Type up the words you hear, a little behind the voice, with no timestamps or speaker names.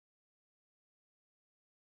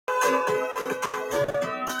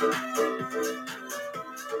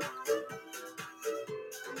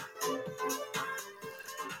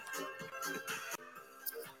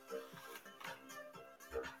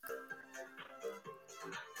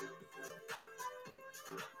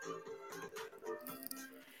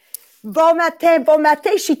Bon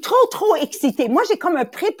matin, je suis trop excitée. Moi, j'ai comme un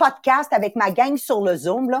pré-podcast avec ma gang sur le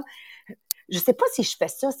Zoom, là. Je sais pas si je fais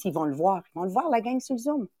ça, s'ils vont le voir. Ils vont le voir, la gang sur le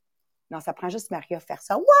Zoom? Non, ça prend juste Maria à faire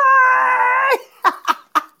ça. Ouais!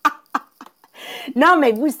 Non,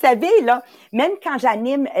 mais vous savez, là, même quand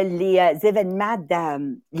j'anime les événements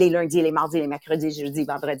les lundis, les mardis, les mercredis, jeudis,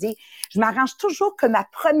 vendredis, je m'arrange toujours que ma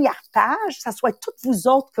première page, ça soit toutes vous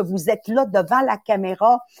autres que vous êtes là devant la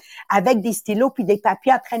caméra avec des stylos puis des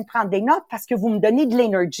papiers en train de prendre des notes parce que vous me donnez de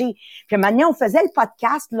l'énergie. Puis maintenant, on faisait le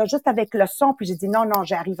podcast là juste avec le son, puis j'ai dit non,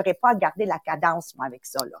 j'arriverai pas à garder la cadence, moi, avec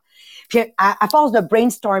ça, là. Puis à force de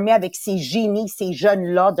brainstormer avec ces génies, ces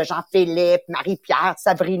jeunes-là, de Jean-Philippe, Marie-Pierre,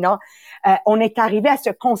 Sabrina, on est arrivé à ce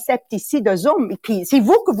concept ici de Zoom. Et puis, c'est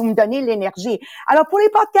vous que vous me donnez l'énergie. Alors, pour les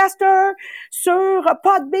podcasters sur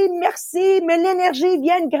Podbean, merci, mais l'énergie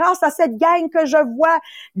vient grâce à cette gang que je vois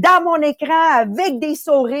dans mon écran avec des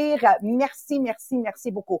sourires. Merci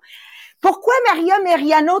beaucoup. Pourquoi Maria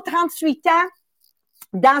Meriano, 38 ans,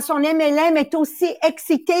 dans son MLM, est aussi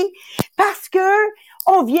excitée? Parce que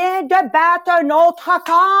on vient de battre un autre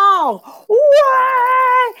record.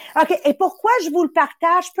 Ouais! OK. Et pourquoi je vous le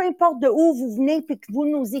partage, peu importe de où vous venez et que vous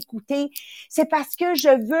nous écoutez, c'est parce que je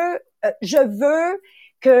veux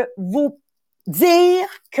que vous dire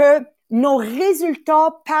que nos résultats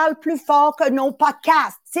parlent plus fort que nos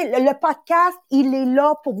podcasts. Tu sais, le podcast, il est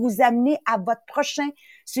là pour vous amener à votre prochain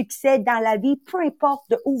succès dans la vie, peu importe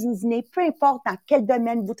de où vous venez, peu importe dans quel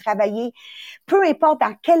domaine vous travaillez, peu importe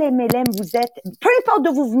dans quel MLM vous êtes, peu importe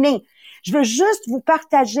d'où vous venez. Je veux juste vous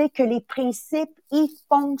partager que les principes, ils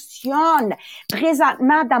fonctionnent.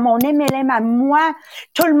 Présentement, dans mon MLM à moi,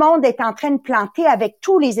 tout le monde est en train de planter avec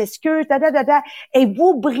tous les excuses, et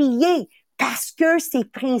vous brillez parce que ces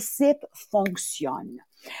principes fonctionnent.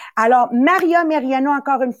 Alors, Maria Meriano,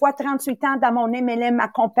 encore une fois, 38 ans dans mon MLM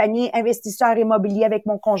accompagné, investisseur immobilier avec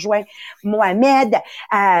mon conjoint Mohamed,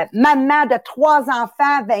 maman de 3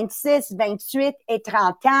 enfants, 26, 28 et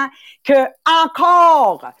 30 ans, que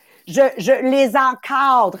encore, je les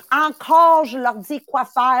encadre. Encore, je leur dis quoi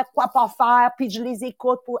faire, quoi pas faire, puis je les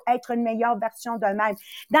écoute pour être une meilleure version d'eux-mêmes.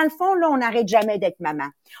 Dans le fond, là, on n'arrête jamais d'être maman.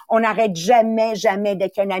 On n'arrête jamais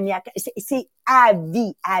d'être un ami. C'est à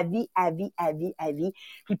vie.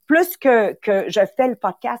 Puis plus que je fais le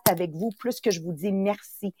podcast avec vous, plus que je vous dis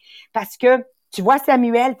merci. Parce que tu vois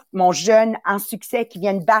Samuel, mon jeune en succès qui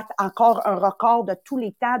vient de battre encore un record de tous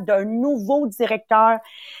les temps d'un nouveau directeur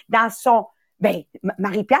dans son...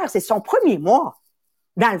 Marie-Pierre, c'est son premier mois,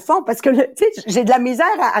 dans le fond, parce que, tu sais, j'ai de la misère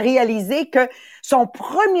à réaliser que son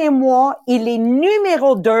premier mois, il est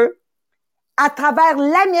numéro 2 à travers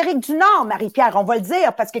l'Amérique du Nord, Marie-Pierre, on va le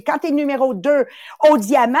dire, parce que quand tu es numéro 2 au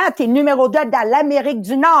Diamant, tu es numéro 2 dans l'Amérique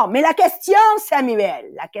du Nord. Mais la question,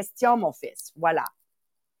 Samuel, mon fils, voilà.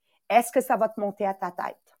 Est-ce que ça va te monter à ta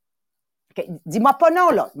tête? Okay. Dis-moi pas non,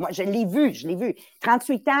 là. Moi, je l'ai vu.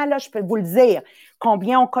 38 ans, là, je peux vous le dire.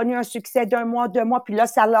 Combien ont connu un succès d'un mois, 2 mois, puis là,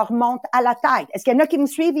 ça leur monte à la tête. Est-ce qu'il y en a qui me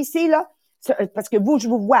suivent ici, là? Parce que vous, je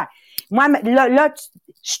vous vois. Moi, là,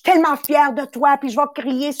 je suis tellement fière de toi, puis je vais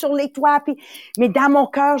crier sur les toits, mais dans mon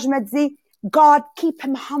cœur, je me dis, God, keep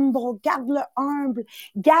him humble, garde-le humble,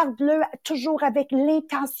 garde-le toujours avec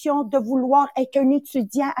l'intention de vouloir être un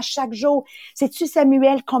étudiant à chaque jour. Sais-tu,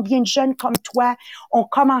 Samuel, combien de jeunes comme toi ont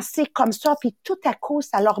commencé comme ça, puis tout à coup,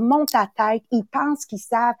 ça leur monte à la tête, ils pensent qu'ils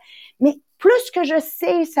savent, mais plus que je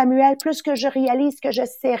sais, Samuel, plus que je réalise que je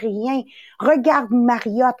sais rien. Regarde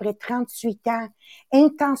Maria après 38 ans,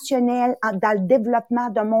 intentionnelle dans le développement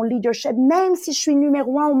de mon leadership, même si je suis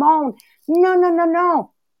numéro 1 au monde. Non.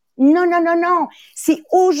 Si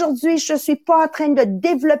aujourd'hui, je suis pas en train de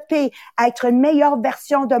développer à être une meilleure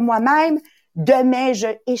version de moi-même, demain, je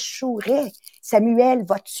échouerai. Samuel,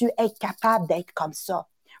 vas-tu être capable d'être comme ça?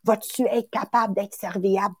 Vas-tu être capable d'être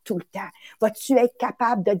serviable tout le temps? Vas-tu être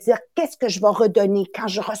capable de dire qu'est-ce que je vais redonner quand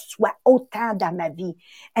je reçois autant dans ma vie?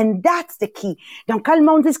 And that's the key. Donc, quand le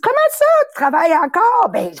monde dit, comment ça, tu travailles encore?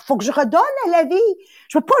 Ben, il faut que je redonne à la vie.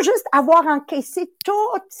 Je veux pas juste avoir encaissé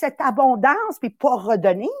toute cette abondance puis pas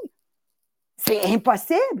redonner. C'est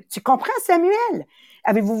impossible. Tu comprends, Samuel?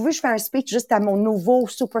 Avez-vous vu, je fais un speech juste à mon nouveau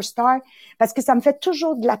superstar parce que ça me fait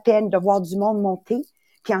toujours de la peine de voir du monde monter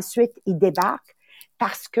puis ensuite, il débarque.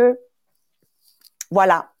 Parce que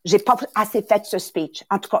Voilà. J'ai pas assez fait ce speech.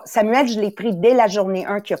 En tout cas, Samuel, je l'ai pris dès la journée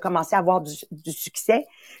 1 qui a commencé à avoir du succès.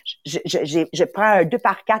 Je prends un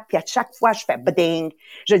 2x4 puis à chaque fois, je fais beding.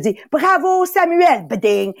 Je dis, bravo Samuel,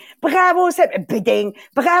 beding. Bravo Samuel, beding.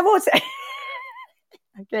 Bravo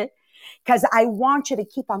OK? Because I want you to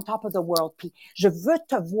keep on top of the world. Puis je veux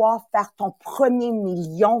te voir faire ton premier $1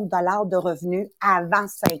 million de revenus avant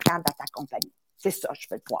 5 ans dans ta compagnie. C'est ça, je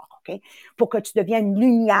veux te voir, OK? Pour que tu deviennes une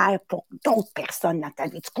lumière pour d'autres personnes dans ta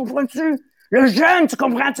vie. Tu comprends-tu? Le jeune, tu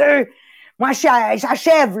comprends-tu? Moi,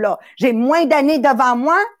 j'achève, là. J'ai moins d'années devant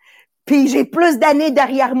moi, puis j'ai plus d'années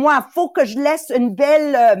derrière moi. Faut que je laisse une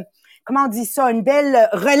belle, comment on dit ça? Une belle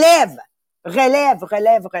relève. Relève.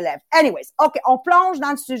 Anyways, OK, on plonge dans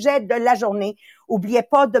le sujet de la journée. Oubliez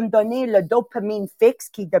pas de me donner le dopamine fix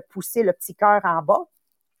qui est de pousser le petit cœur en bas.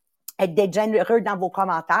 D'être généreux dans vos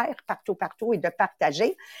commentaires, partout, et de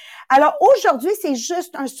partager. Alors, aujourd'hui, c'est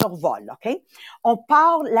juste un survol, OK? On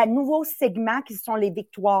parle la nouveau segment qui sont les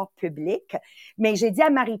victoires publiques, mais j'ai dit à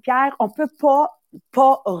Marie-Pierre, on peut pas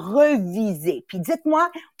reviser. Puis dites-moi,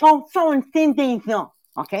 on fait une tintation,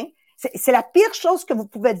 OK? C'est la pire chose que vous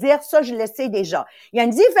pouvez dire, ça, je le sais déjà. Il y a une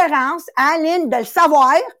différence, Aline, de le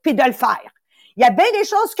savoir puis de le faire. Il y a bien des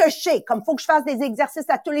choses que je sais, comme faut que je fasse des exercices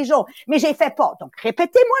à tous les jours, mais je les fais pas. Donc,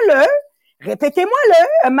 répétez-moi-le,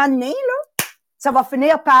 un moment donné, là, ça va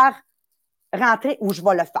finir par rentrer où je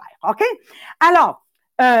vais le faire, OK? Alors,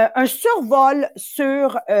 un survol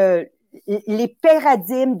sur les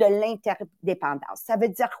paradigmes de l'interdépendance. Ça veut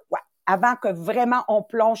dire quoi? Avant que vraiment on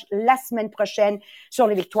plonge la semaine prochaine sur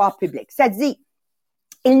les victoires publiques. Ça dit,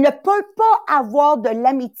 il ne peut pas avoir de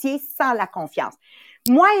l'amitié sans la confiance.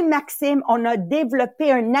 Moi et Maxime, on a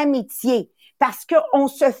développé une amitié parce qu'on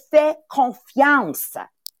se fait confiance.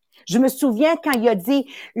 Je me souviens quand il a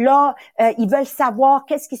dit, là, ils veulent savoir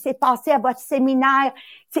qu'est-ce qui s'est passé à votre séminaire.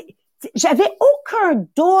 J'avais aucun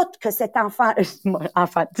doute que cet enfant,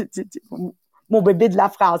 mon bébé de la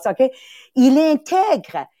phrase, OK? Il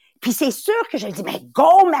intègre. Puis c'est sûr que je dis, mais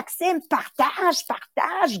go, Maxime, partage,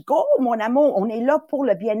 go, mon amour. On est là pour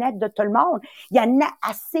le bien-être de tout le monde. Il y en a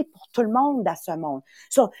assez pour tout le monde dans ce monde.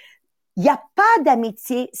 So, il n'y a pas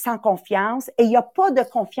d'amitié sans confiance et il n'y a pas de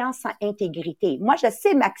confiance sans intégrité. Moi, je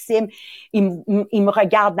sais, Maxime, il me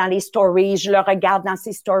regarde dans les stories, je le regarde dans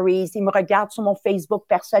ses stories, il me regarde sur mon Facebook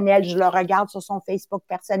personnel, je le regarde sur son Facebook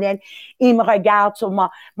personnel, il me regarde sur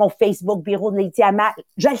mon Facebook Bureau des Diamants.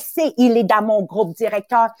 Je le sais, il est dans mon groupe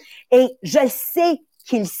directeur et je sais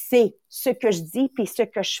qu'il sait ce que je dis puis ce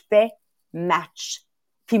que je fais match.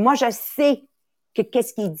 Puis moi, je sais que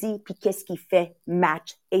qu'est-ce qu'il dit puis qu'est-ce qu'il fait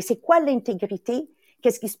match. Et c'est quoi l'intégrité?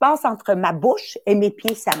 Qu'est-ce qui se passe entre ma bouche et mes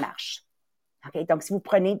pieds, ça marche. OK? Donc, si vous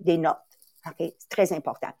prenez des notes, OK? C'est très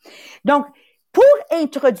important. Donc, pour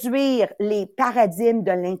introduire les paradigmes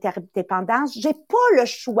de l'interdépendance, j'ai pas le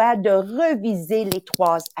choix de reviser les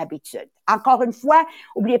 3 habitudes. Encore une fois,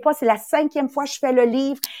 oubliez pas, c'est la 5e fois que je fais le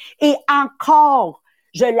livre et encore,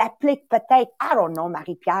 je l'applique peut-être, I don't know,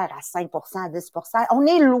 Marie-Pierre, à 5%, à 10%. On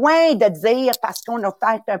est loin de dire parce qu'on a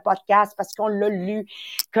fait un podcast, parce qu'on l'a lu,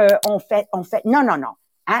 qu'on fait. Non.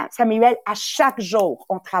 Hein, Samuel, à chaque jour,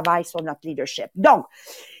 on travaille sur notre leadership. Donc,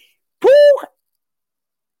 pour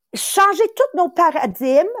changer tous nos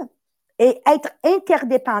paradigmes et être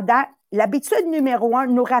interdépendants, l'habitude numéro 1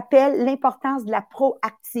 nous rappelle l'importance de la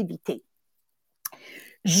proactivité.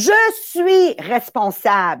 Je suis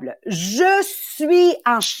responsable. Je suis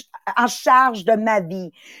en charge de ma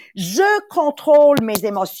vie. Je contrôle mes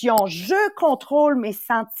émotions. Je contrôle mes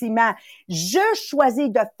sentiments. Je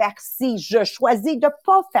choisis de faire ci. Je choisis de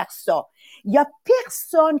pas faire ça. Il y a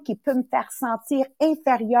personne qui peut me faire sentir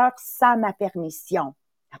inférieure sans ma permission.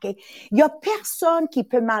 OK? Il y a personne qui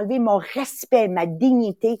peut m'enlever mon respect, ma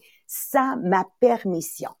dignité sans ma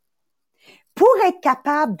permission. Pour être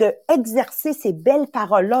capable d'exercer ces belles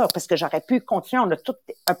paroles-là, parce que j'aurais pu continuer, on a tout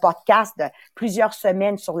un podcast de plusieurs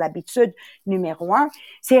semaines sur l'habitude numéro 1,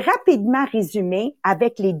 c'est rapidement résumé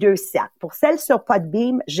avec les 2 cercles. Pour celle sur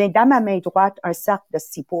Podbeam, j'ai dans ma main droite un cercle de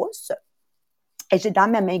 6 pouces. Et j'ai dans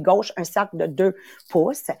ma main gauche un cercle de 2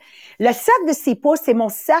 pouces. Le cercle de 6 pouces, c'est mon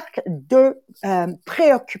cercle de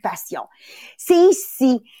préoccupation. C'est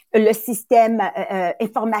ici le système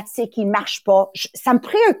informatique, il marche pas. Ça me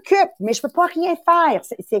préoccupe, mais je peux pas rien faire.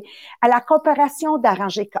 C'est à la coopération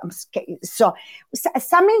d'arranger comme ça.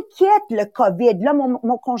 Ça m'inquiète, le COVID. Là,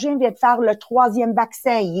 mon conjoint vient de faire le 3e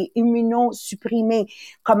vaccin. Il est immunosupprimé.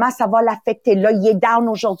 Comment ça va l'affecter? Là, il est down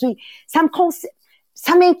aujourd'hui.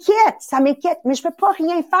 Ça m'inquiète, mais je peux pas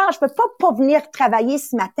rien faire. Je peux pas venir travailler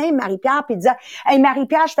ce matin, Marie-Pierre, puis dire, hey,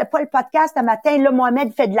 Marie-Pierre, je fais pas le podcast ce matin, là,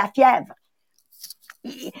 Mohamed fait de la fièvre.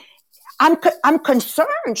 I'm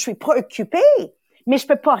concerned, je suis préoccupée. mais je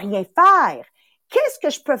peux pas rien faire. Qu'est-ce que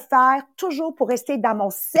je peux faire toujours pour rester dans mon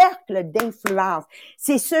cercle d'influence?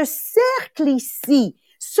 C'est ce cercle ici,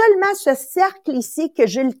 seulement ce cercle ici que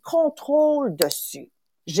j'ai le contrôle dessus.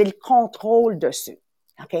 J'ai le contrôle dessus.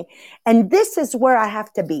 OK? And this is where I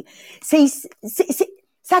have to be.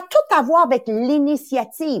 Ça a tout à voir avec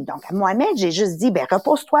l'initiative. Donc, à moi-même, j'ai juste dit, ben,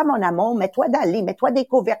 repose-toi, mon amour, mets-toi dans le lit, mets-toi des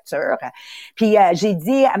couvertures. Puis, j'ai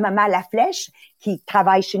dit à maman La Flèche, qui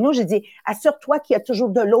travaille chez nous, j'ai dit, assure-toi qu'il y a toujours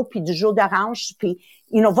de l'eau puis du jus d'orange, puis,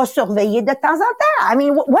 va surveiller de temps en temps. I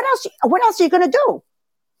mean, what else are you gonna do?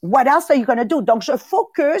 What else are you gonna do? Donc, je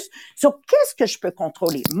focus sur qu'est-ce que je peux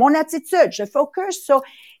contrôler. Mon attitude, je focus sur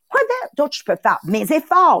quoi d'autre je peux faire? Mes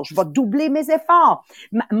efforts, je vais doubler mes efforts.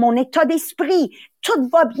 Mon état d'esprit, tout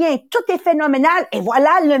va bien, tout est phénoménal. Et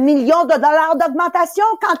voilà le million de dollars d'augmentation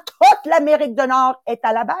quand toute l'Amérique du Nord est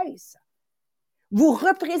à la baisse. Vous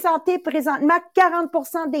représentez présentement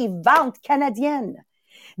 40% des ventes canadiennes.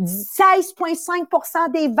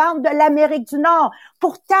 16,5% des ventes de l'Amérique du Nord.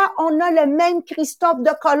 Pourtant, on a le même Christophe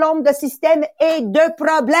de Colomb de système et de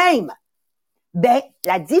problèmes. Ben,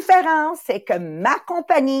 la différence, c'est que ma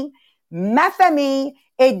compagnie, ma famille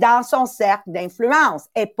est dans son cercle d'influence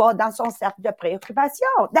et pas dans son cercle de préoccupation.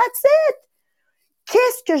 That's it!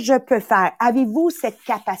 Qu'est-ce que je peux faire? Avez-vous cette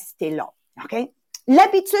capacité-là? OK?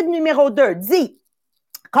 L'habitude numéro 2 dit,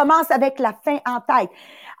 commence avec la fin en tête.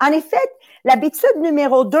 En effet, l'habitude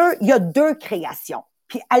numéro 2, il y a 2 créations.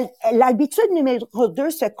 Puis l'habitude numéro 2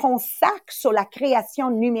 se consacre sur la création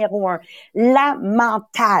numéro 1, la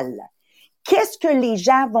mentale. Qu'est-ce que les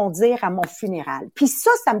gens vont dire à mon funéral? Puis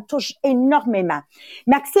ça me touche énormément.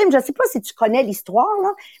 Maxime, je ne sais pas si tu connais l'histoire, là,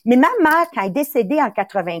 mais ma mère, quand elle est décédée en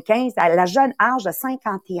 95, à la jeune âge de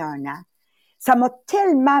 51 ans, ça m'a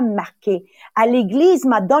tellement marqué. À l'église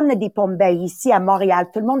Madonna di Pompei, ici à Montréal,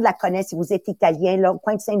 tout le monde la connaît si vous êtes italien, là, au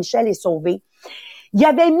coin de Saint-Michel est sauvé. Il y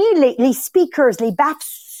avait mis les speakers, les baffes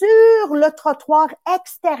sur le trottoir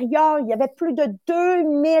extérieur. Il y avait plus de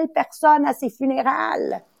 2000 personnes à ses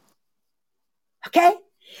funérailles. OK?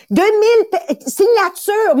 2000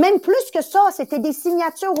 signatures, même plus que ça, c'était des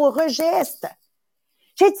signatures au registre.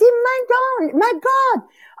 J'ai dit, my God,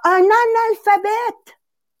 un analphabète.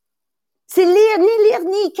 C'est ni lire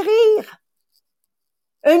ni écrire.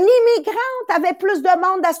 Une immigrante avait plus de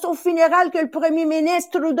monde à son funéral que le premier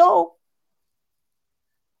ministre Trudeau.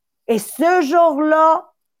 Et ce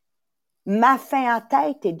jour-là, ma fin en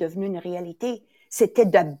tête est devenue une réalité. C'était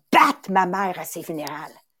de battre ma mère à ses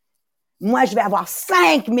funérailles. Moi, je vais avoir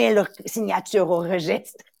 5000 signatures au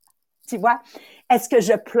registre. Tu vois? Est-ce que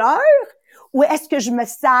je pleure ou est-ce que je me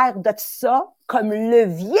sers de ça comme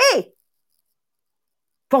levier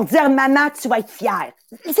pour dire, maman, tu vas être fière?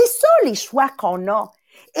 C'est ça les choix qu'on a.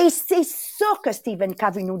 Et c'est ça que Stephen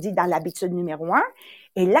Covey nous dit dans l'habitude numéro 1.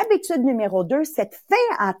 Et l'habitude numéro 2, cette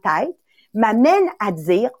fin en tête m'amène à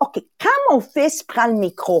dire, OK, quand mon fils prend le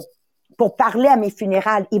micro pour parler à mes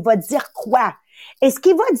funérailles, il va dire quoi? Est-ce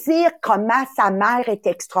qu'il va dire comment sa mère est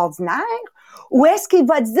extraordinaire ou est-ce qu'il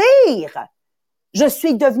va dire je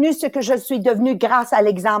suis devenu ce que je suis devenu grâce à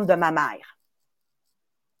l'exemple de ma mère?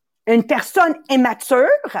 Une personne immature,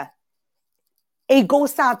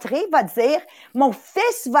 égocentrée va dire mon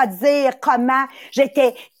fils va dire comment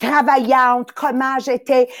j'étais travaillante, comment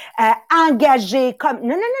j'étais engagée, comme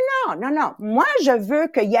non. Moi, je veux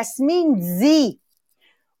que Yasmine dise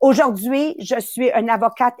aujourd'hui, je suis une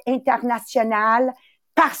avocate internationale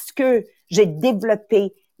parce que j'ai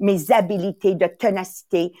développé mes habilités de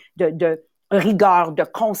ténacité, de rigueur, de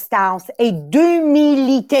constance et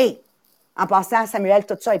d'humilité. En passant, Samuel,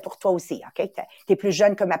 tout ça est pour toi aussi, OK? T'es plus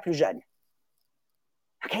jeune que ma plus jeune.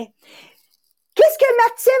 OK? Qu'est-ce que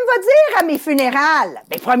Maxime va dire à mes funérailles?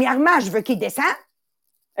 Bien, premièrement, je veux qu'il descende.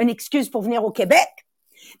 Une excuse pour venir au Québec.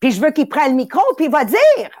 Puis je veux qu'il prenne le micro, puis il va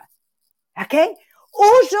dire. OK?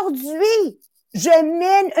 Aujourd'hui, je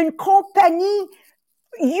mène une compagnie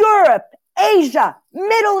Europe, Asia,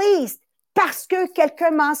 Middle East parce que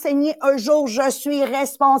quelqu'un m'a enseigné un jour, je suis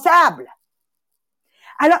responsable.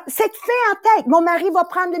 Alors, cette fin en tête, mon mari va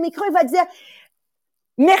prendre le micro et va dire,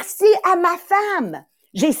 merci à ma femme.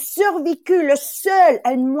 J'ai survécu le seul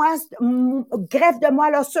à une greffe de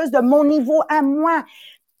moelle osseuse de mon niveau à moi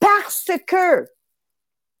parce que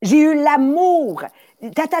j'ai eu l'amour,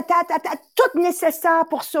 tout nécessaire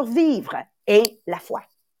pour survivre et la foi.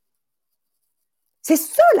 C'est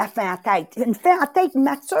ça la fin en tête. Une fin en tête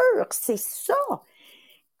mature, c'est ça.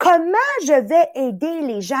 Comment je vais aider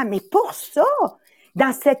les gens? Mais pour ça,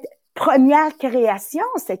 dans cette première création,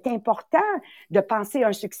 c'est important de penser à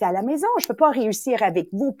un succès à la maison. Je peux pas réussir avec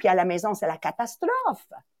vous, puis à la maison, c'est la catastrophe.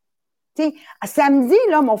 Tu sais, samedi,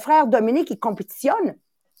 là, mon frère Dominique, il compétitionne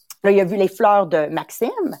Là, il a vu les fleurs de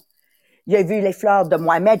Maxime. Il a vu les fleurs de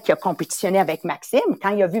Mohamed qui a compétitionné avec Maxime. Quand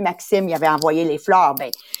il a vu Maxime, il avait envoyé les fleurs.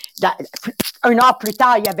 Ben, un an plus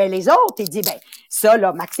tard, il y avait les autres. Il dit, ben, ça,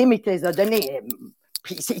 là, Maxime, il te les a donnés.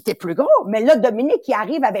 Puis c'était plus gros. Mais là, Dominique, il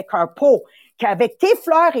arrive avec un pot, qu'avec tes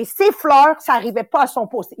fleurs et ses fleurs, ça n'arrivait pas à son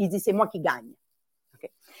pot. Il dit, c'est moi qui gagne.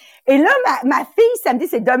 Okay. Et là, ma fille, ça me dit,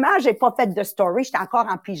 c'est dommage, j'ai pas fait de story. J'étais encore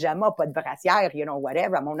en pyjama, pas de brassière, you know,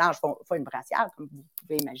 whatever. À mon âge, faut une brassière, comme vous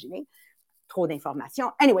pouvez imaginer. Trop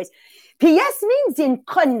d'informations. Anyways. Puis Yasmine dit une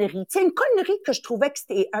connerie. Tu sais, une connerie que je trouvais que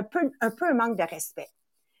c'était un peu un manque de respect.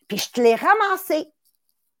 Puis je te l'ai ramassé.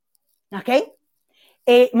 OK?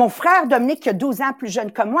 Et mon frère Dominique, qui a 12 ans plus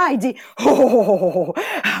jeune que moi, il dit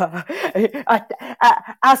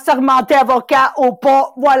assermenté avocat au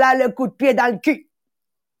pas, voilà le coup de pied dans le cul.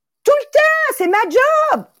 Tout le temps, c'est ma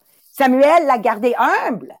job. Samuel l'a gardé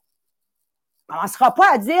humble. On ne commencera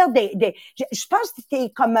pas à dire je pense que c'était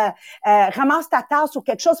comme ramasse ta tasse ou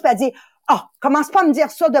quelque chose, puis à dire commence pas à me dire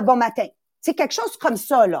ça de bon matin. C'est quelque chose comme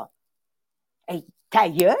ça, là. Hey, ta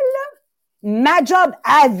gueule, là. Ma job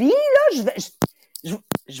à vie, là,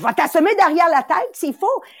 je vais t'assommer derrière la tête s'il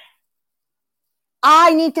faut.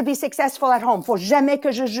 I need to be successful at home. Faut jamais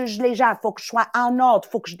que je juge les gens. Faut que je sois en ordre.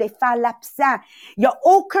 Faut que je défende l'absent. Il y a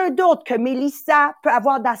aucun doute que Mélissa peut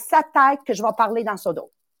avoir dans sa tête que je vais parler dans son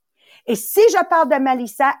dos. Et si je parle de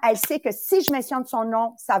Mélissa, elle sait que si je mentionne son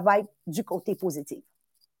nom, ça va être du côté positif.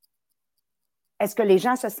 Est-ce que les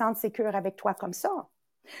gens se sentent sécures avec toi comme ça?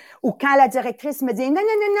 Ou quand la directrice me dit, non,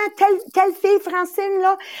 telle fille, Francine,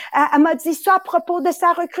 là, elle m'a dit ça à propos de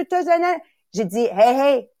sa recruteuse. J'ai dit,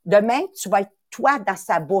 hey, demain, tu vas être toi dans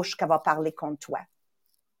sa bouche qu'elle va parler contre toi.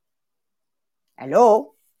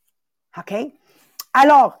 Allô? OK?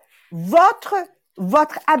 Alors, votre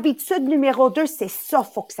habitude numéro 2, c'est ça,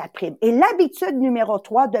 faut que ça prime. Et l'habitude numéro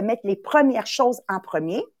 3, de mettre les premières choses en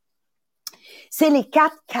premier, c'est les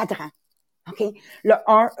 4 cadrans. OK? Le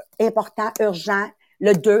 1, important, urgent.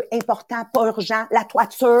 Le 2, important, pas urgent. La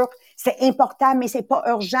toiture, c'est important, mais c'est pas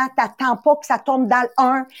urgent. T'attends pas que ça tombe dans le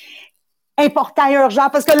 1. Important et urgent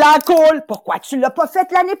parce que l'eau coule. Pourquoi tu l'as pas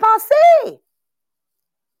fait l'année passée?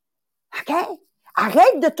 OK?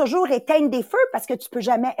 Arrête de toujours éteindre des feux parce que tu peux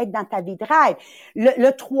jamais être dans ta vie de rêve. Le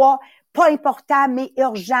 3, pas important, mais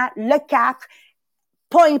urgent. Le 4,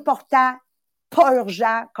 pas important, pas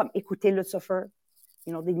urgent, comme écouter Lucifer.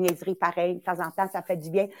 Des niaiseries pareilles, de temps en temps, ça fait du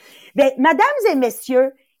bien. Bien, mesdames et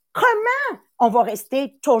messieurs, comment on va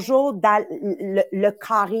rester toujours dans le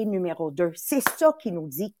carré numéro 2? C'est ça qui nous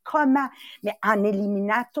dit comment, mais en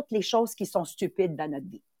éliminant toutes les choses qui sont stupides dans notre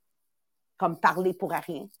vie. Comme parler pour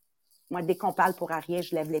rien. Moi, dès qu'on parle pour rien,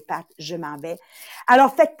 je lève les pattes, je m'en vais.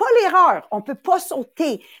 Alors, faites pas l'erreur. On peut pas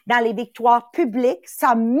sauter dans les victoires publiques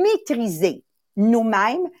sans maîtriser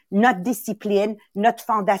nous-mêmes, notre discipline, notre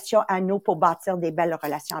fondation à nous pour bâtir des belles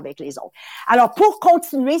relations avec les autres. Alors, pour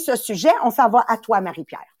continuer ce sujet, on s'en va à toi,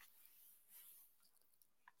 Marie-Pierre.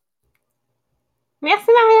 Merci,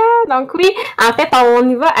 Maria. Donc oui, en fait, on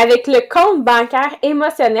y va avec le compte bancaire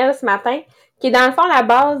émotionnel ce matin, qui est dans le fond la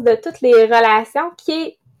base de toutes les relations, qui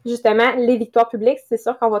est justement les victoires publiques. C'est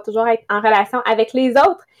sûr qu'on va toujours être en relation avec les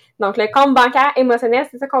autres. Donc, le compte bancaire émotionnel,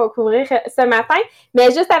 c'est ça qu'on va couvrir ce matin.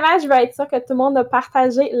 Mais juste avant, je veux être sûre que tout le monde a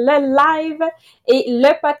partagé le live et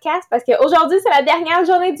le podcast parce qu'aujourd'hui, c'est la dernière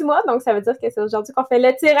journée du mois. Donc, ça veut dire que c'est aujourd'hui qu'on fait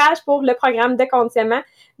le tirage pour le programme de conditionnement.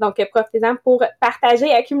 Donc, profitez-en pour partager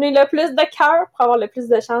et accumuler le plus de cœurs pour avoir le plus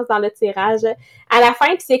de chances dans le tirage à la fin.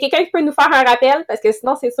 Puis, s'il y a quelqu'un qui peut nous faire un rappel, parce que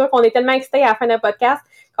sinon, c'est sûr qu'on est tellement excités à la fin d'un podcast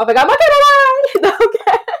qu'on fait comme « OK, bye bye! » Donc,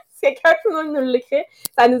 si quelqu'un peut nous l'écrire,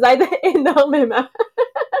 ça nous aide énormément.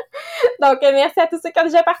 Donc, merci à tous ceux qui ont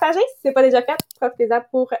déjà partagé. Si ce n'est pas déjà fait, profitez-en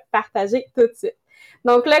pour partager tout de suite.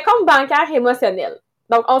 Donc, le compte bancaire émotionnel.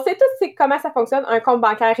 Donc, on sait tous comment ça fonctionne, un compte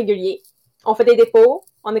bancaire régulier. On fait des dépôts,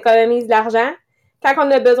 on économise de l'argent. Quand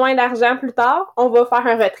on a besoin d'argent plus tard, on va faire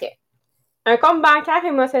un retrait. Un compte bancaire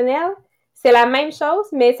émotionnel, c'est la même chose,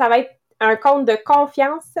 mais ça va être un compte de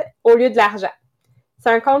confiance au lieu de l'argent. C'est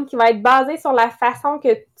un compte qui va être basé sur la façon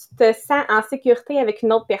que tu te sens en sécurité avec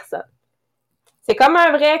une autre personne. C'est comme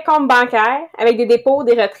un vrai compte bancaire avec des dépôts,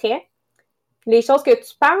 des retraits. Les choses que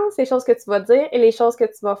tu penses, les choses que tu vas dire et les choses que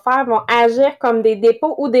tu vas faire vont agir comme des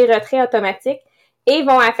dépôts ou des retraits automatiques et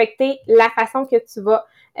vont affecter la façon que tu vas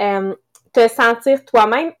te sentir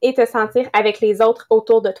toi-même et te sentir avec les autres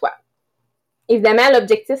autour de toi. Évidemment,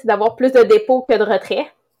 l'objectif, c'est d'avoir plus de dépôts que de retraits,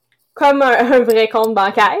 comme un vrai compte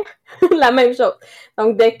bancaire, la même chose.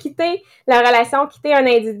 Donc, de quitter la relation, quitter un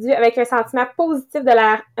individu avec un sentiment positif de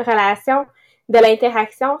la relation, de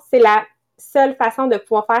l'interaction, c'est la seule façon de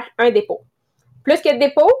pouvoir faire un dépôt. Plus que de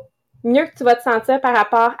dépôt, mieux que tu vas te sentir par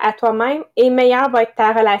rapport à toi-même et meilleure va être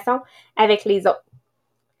ta relation avec les autres.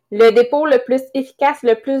 Le dépôt le plus efficace,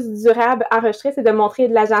 le plus durable enregistré, c'est de montrer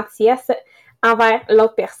de la gentillesse envers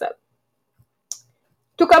l'autre personne.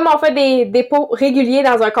 Tout comme on fait des dépôts réguliers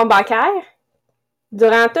dans un compte bancaire,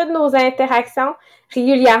 durant toutes nos interactions,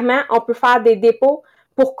 régulièrement, on peut faire des dépôts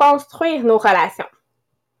pour construire nos relations.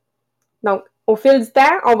 Donc, au fil du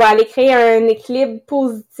temps, on va aller créer un équilibre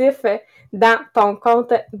positif dans ton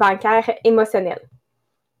compte bancaire émotionnel.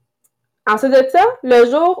 Ensuite de ça, le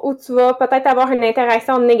jour où tu vas peut-être avoir une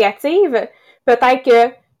interaction négative, peut-être que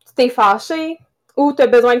tu t'es fâché ou tu as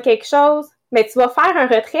besoin de quelque chose, mais tu vas faire un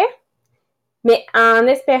retrait, mais en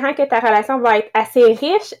espérant que ta relation va être assez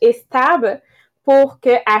riche et stable pour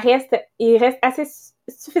qu'il reste assez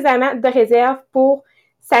suffisamment de réserve pour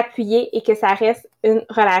s'appuyer et que ça reste une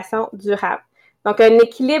relation durable. Donc, un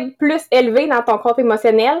équilibre plus élevé dans ton compte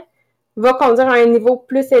émotionnel va conduire à un niveau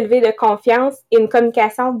plus élevé de confiance et une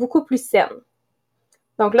communication beaucoup plus saine.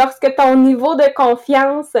 Donc, lorsque ton niveau de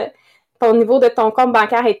confiance, ton niveau de ton compte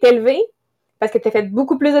bancaire est élevé, parce que tu as fait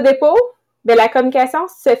beaucoup plus de dépôts, bien, la communication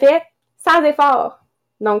se fait sans effort.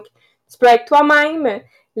 Donc, tu peux être toi-même,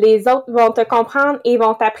 les autres vont te comprendre et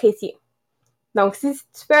vont t'apprécier. Donc, si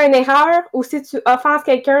tu fais une erreur ou si tu offenses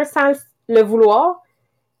quelqu'un sans le vouloir,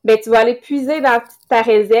 bien, tu vas aller puiser dans ta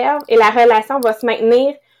réserve et la relation va se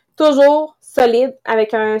maintenir toujours solide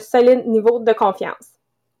avec un solide niveau de confiance.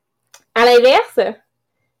 À l'inverse,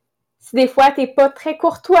 si des fois tu n'es pas très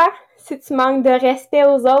courtois, si tu manques de respect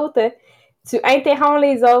aux autres, tu interromps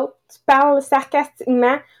les autres, tu parles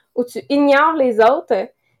sarcastiquement ou tu ignores les autres,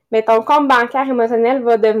 mais ton compte bancaire émotionnel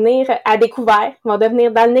va devenir à découvert, va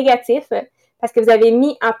devenir dans le négatif parce que vous avez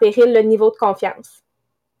mis en péril le niveau de confiance.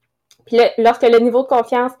 Puis là, lorsque le niveau de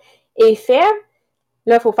confiance est faible,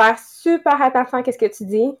 là, il faut faire super attention à ce que tu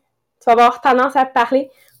dis. Tu vas avoir tendance à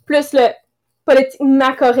parler plus le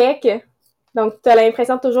politiquement correct. Donc, tu as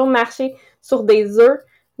l'impression de toujours marcher sur des œufs.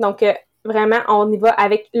 Donc, vraiment, on y va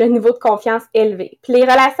avec le niveau de confiance élevé. Puis les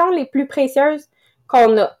relations les plus précieuses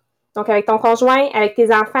qu'on a, donc avec ton conjoint, avec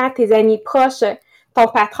tes enfants, tes amis proches, ton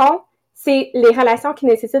patron, c'est les relations qui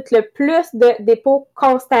nécessitent le plus de dépôts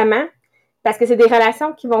constamment parce que c'est des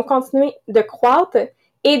relations qui vont continuer de croître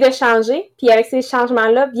et de changer. Puis avec ces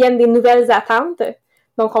changements-là viennent des nouvelles attentes.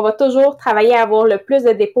 Donc, on va toujours travailler à avoir le plus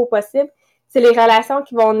de dépôts possible. C'est les relations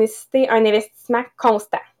qui vont nécessiter un investissement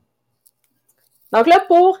constant. Donc là,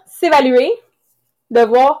 pour s'évaluer, de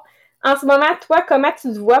voir en ce moment, toi, comment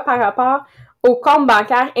tu te vois par rapport au compte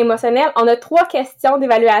bancaire émotionnel, on a 3 questions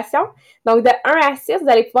d'évaluation. Donc, de 1 à 6, vous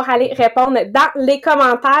allez pouvoir aller répondre dans les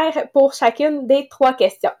commentaires pour chacune des 3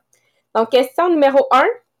 questions. Donc, question numéro 1.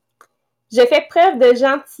 Je fais preuve de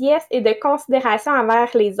gentillesse et de considération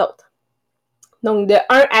envers les autres. Donc, de 1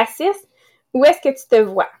 à 6, où est-ce que tu te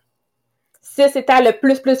vois? 6 étant le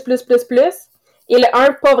plus, et le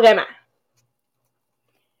 1, pas vraiment.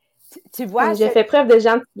 Tu vois, donc, je fais preuve de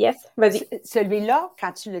gentillesse. Vas-y. Celui-là,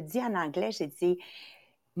 quand tu le dis en anglais, j'ai dit,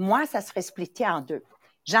 moi, ça serait splitté en 2.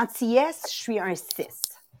 Gentillesse, je suis un 6.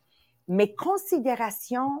 Mais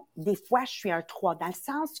considération, des fois, je suis un 3, dans le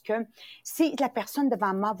sens que si la personne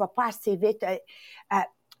devant moi va pas assez vite,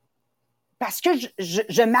 parce que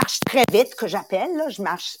je marche très vite, que j'appelle, là, je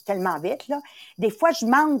marche tellement vite, là, des fois, je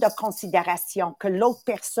manque de considération que l'autre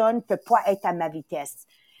personne peut pas être à ma vitesse.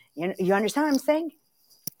 You understand what I'm saying?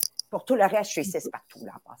 Pour tout le reste, je suis 6 partout,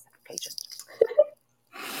 là, en passant. Okay,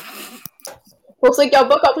 Pour ceux qui n'ont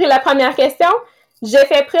pas compris la première question, je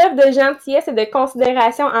fais preuve de gentillesse et de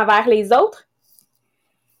considération envers les autres.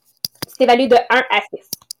 C'est évalué de 1 à 6.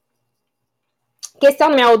 Question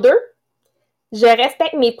numéro 2. Je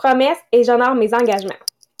respecte mes promesses et j'honore mes engagements.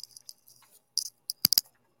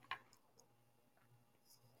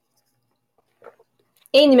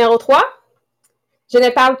 Et numéro 3. Je ne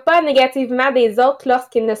parle pas négativement des autres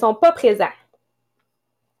lorsqu'ils ne sont pas présents.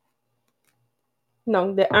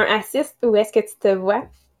 Donc, de 1 à 6, où est-ce que tu te vois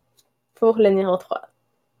pour le numéro 3?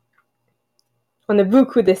 On a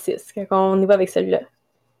beaucoup de 6 quand on y va avec celui-là.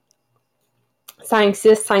 5,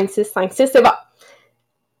 6, 5, 6, 5, 6, c'est bon.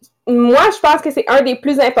 Moi, je pense que c'est un des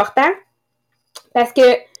plus importants parce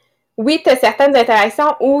que, oui, tu as certaines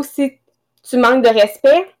interactions où si tu manques de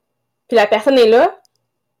respect, puis la personne est là,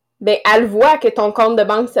 ben elle voit que ton compte de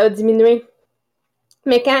banque ça a diminué.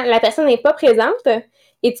 Mais quand la personne n'est pas présente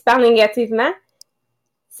et tu parles négativement,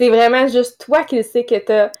 c'est vraiment juste toi qui le sais que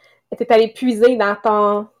tu es allé puiser dans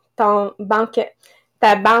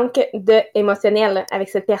ta banque émotionnelle avec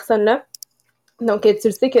cette personne-là. Donc, tu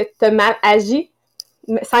le sais que tu as mal agi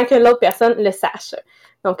sans que l'autre personne le sache.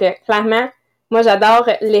 Donc, clairement, moi, j'adore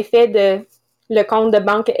l'effet de le compte de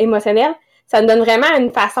banque émotionnel. ça nous donne vraiment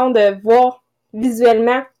une façon de voir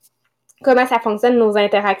visuellement comment ça fonctionne nos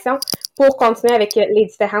interactions pour continuer avec les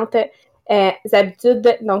différentes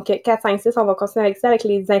habitudes. Donc, 4, 5, 6, on va continuer avec ça, avec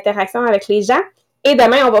les interactions avec les gens. Et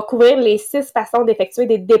demain, on va couvrir les 6 façons d'effectuer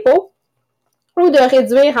des dépôts ou de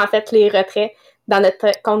réduire, en fait, les retraits dans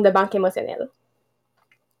notre compte de banque émotionnelle.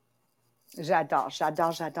 J'adore.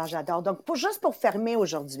 Donc, juste pour fermer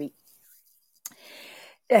aujourd'hui,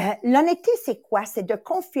 l'honnêteté, c'est quoi? C'est de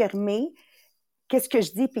confirmer qu'est-ce que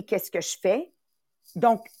je dis puis qu'est-ce que je fais.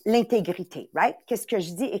 Donc, l'intégrité, right? Qu'est-ce que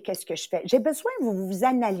je dis et qu'est-ce que je fais? J'ai besoin que vous vous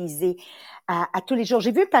analysez à tous les jours.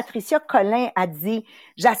 J'ai vu Patricia Collin a dit,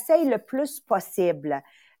 j'essaye le plus possible.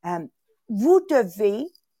 Vous devez,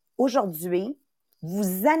 aujourd'hui,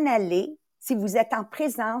 vous analyser si vous êtes en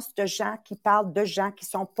présence de gens qui parlent de gens qui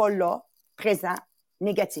sont pas là, présents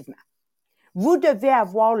négativement. Vous devez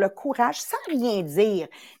avoir le courage, sans rien dire.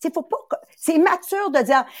 C'est mature de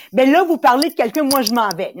dire, ben là, vous parlez de quelqu'un, moi, je m'en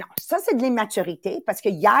vais. Non, ça, c'est de l'immaturité parce que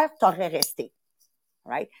hier, t'aurais resté.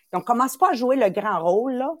 Right? Donc, commence pas à jouer le grand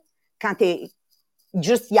rôle, là, quand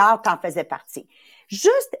juste hier, t'en faisais partie.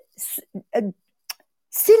 Juste,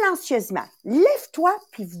 silencieusement, lève-toi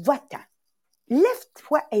puis va-t'en.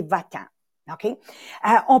 Lève-toi et va-t'en. OK?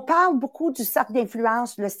 On parle beaucoup du cercle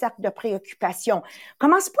d'influence, le cercle de préoccupation.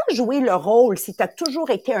 Commence pas à jouer le rôle si tu as toujours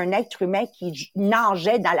été un être humain qui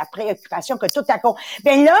nageait dans la préoccupation que tout à coup.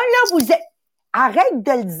 Ben là, vous êtes. Arrête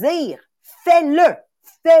de le dire. Fais-le.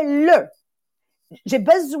 Fais-le. J'ai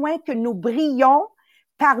besoin que nous brillions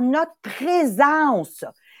par notre présence.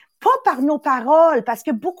 Pas par nos paroles, parce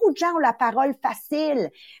que beaucoup de gens ont la parole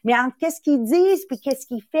facile. Mais entre qu'est-ce qu'ils disent puis qu'est-ce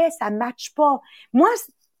qu'ils font, ça ne matche pas. Moi,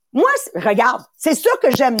 regarde, c'est ça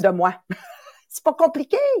que j'aime de moi. C'est pas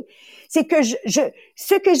compliqué. C'est que ce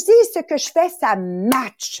que je dis et ce que je fais, ça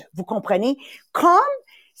match. Vous comprenez? Comme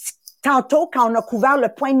tantôt, quand on a couvert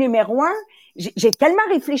le point numéro 1, j'ai tellement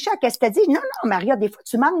réfléchi à ce que tu as dit. Non, Maria, des fois,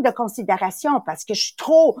 tu manques de considération parce que je suis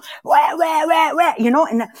trop, ouais. You know,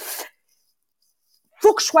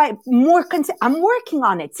 faut que je sois more I'm working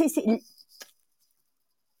on it.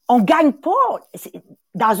 On gagne pas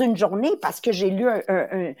dans une journée parce que j'ai lu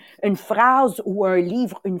une phrase ou un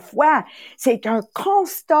livre une fois. C'est un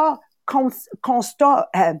constat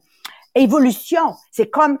évolution. C'est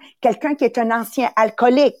comme quelqu'un qui est un ancien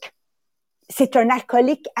alcoolique. C'est un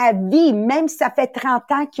alcoolique à vie, même si ça fait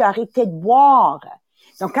 30 ans qu'il a arrêté de boire.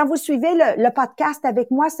 Donc, quand vous suivez le podcast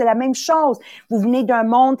avec moi, c'est la même chose. Vous venez d'un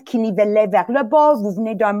monde qui nivellait vers le bas, vous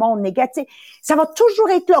venez d'un monde négatif. Ça va toujours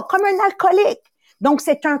être là, comme un alcoolique. Donc,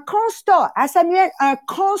 c'est un constat, à Samuel, un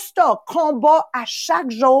constat, combat à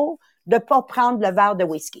chaque jour de pas prendre le verre de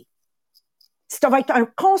whisky. Ça va être un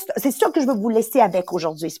constat, c'est ça que je veux vous laisser avec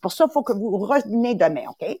aujourd'hui. C'est pour ça qu'il faut que vous revenez demain,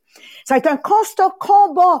 OK? Ça va être un constat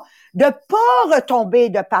combat de pas retomber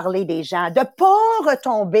de parler des gens, de pas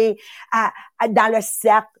retomber dans le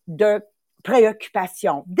cercle de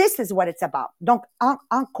préoccupation. This is what it's about. Donc,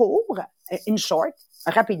 en cours, in short,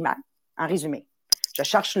 rapidement, en résumé. Je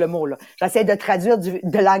cherche le mot, là. J'essaie de traduire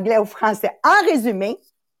de l'anglais au français. En résumé,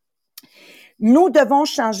 nous devons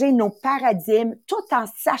changer nos paradigmes tout en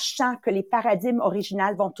sachant que les paradigmes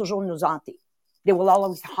originaux vont toujours nous hanter. They will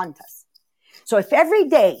always haunt us. So if every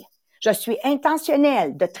day, je suis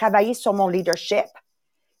intentionnelle de travailler sur mon leadership,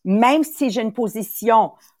 même si j'ai une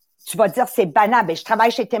position, tu vas dire c'est banal, ben je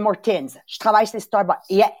travaille chez Tim Hortons, je travaille chez Starbucks.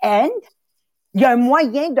 And il y a un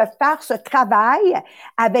moyen de faire ce travail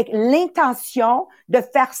avec l'intention de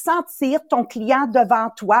faire sentir ton client devant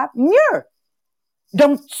toi mieux.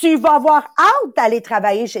 Donc, tu vas avoir hâte d'aller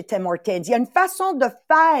travailler chez Tim Hortons. Il y a une façon de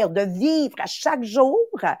faire, de vivre à chaque jour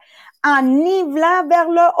en nivelant vers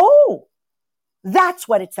le haut. That's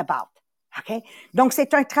what it's about. OK? Donc,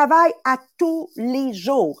 c'est un travail à tous les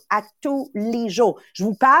jours, à tous les jours. Je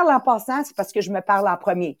vous parle en passant, c'est parce que je me parle en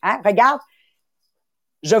premier. Hein? Regarde,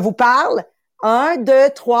 je vous parle. 1,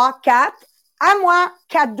 2, 3, 4, à moi,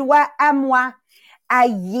 4 doigts à moi.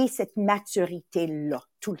 Ayez cette maturité-là,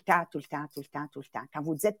 tout le temps. Quand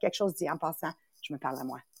vous dites quelque chose, dites en passant, je me parle à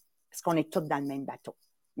moi. Parce qu'on est tous dans le même bateau.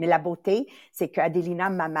 Mais la beauté, c'est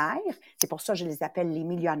qu'Adelina, ma mère, c'est pour ça que je les appelle les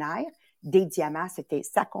millionnaires, des diamants, c'était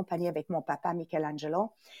sa compagnie avec mon papa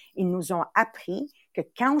Michelangelo. Ils nous ont appris que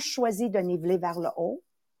quand on choisit de niveler vers le haut,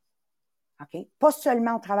 OK, pas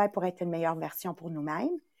seulement on travaille pour être une meilleure version pour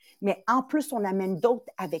nous-mêmes, mais en plus, on amène d'autres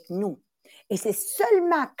avec nous. Et c'est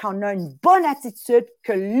seulement quand on a une bonne attitude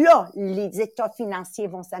que là, les états financiers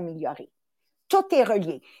vont s'améliorer. Tout est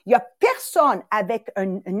relié. Il n'y a personne avec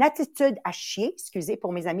une attitude à chier, excusez,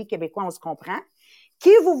 pour mes amis québécois, on se comprend,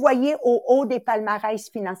 qui vous voyez au haut des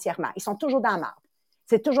palmarès financièrement. Ils sont toujours dans la marde.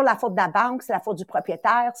 C'est toujours la faute de la banque, c'est la faute du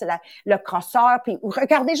propriétaire, c'est le crosseur, puis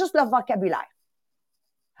regardez juste leur vocabulaire.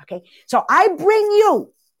 OK? So, I bring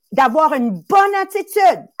you d'avoir une bonne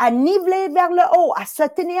attitude, à niveler vers le haut, à se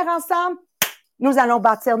tenir ensemble. Nous allons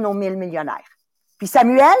bâtir nos 1000 millionnaires. Puis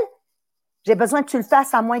Samuel, j'ai besoin que tu le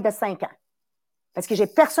fasses à moins de 5 ans. Parce que j'ai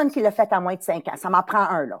personne qui l'a fait à moins de 5 ans. Ça m'en prend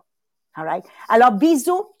un, là. All right? Alors,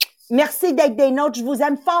 bisous. Merci d'être des nôtres. Je vous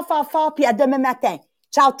aime fort, fort, fort. Puis à demain matin.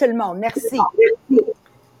 Ciao tout le monde. Merci.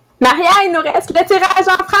 Maria, il nous reste le tirage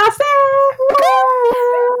en français! Ouais!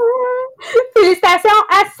 Félicitations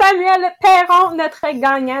à Samuel Perron, notre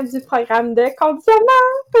gagnant du programme de conditionnement.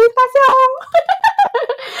 Félicitations!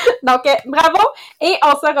 Donc, bravo et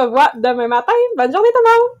on se revoit demain matin. Bonne journée tout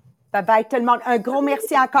le monde! Bye bye tout le monde. Un gros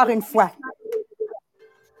merci encore une fois.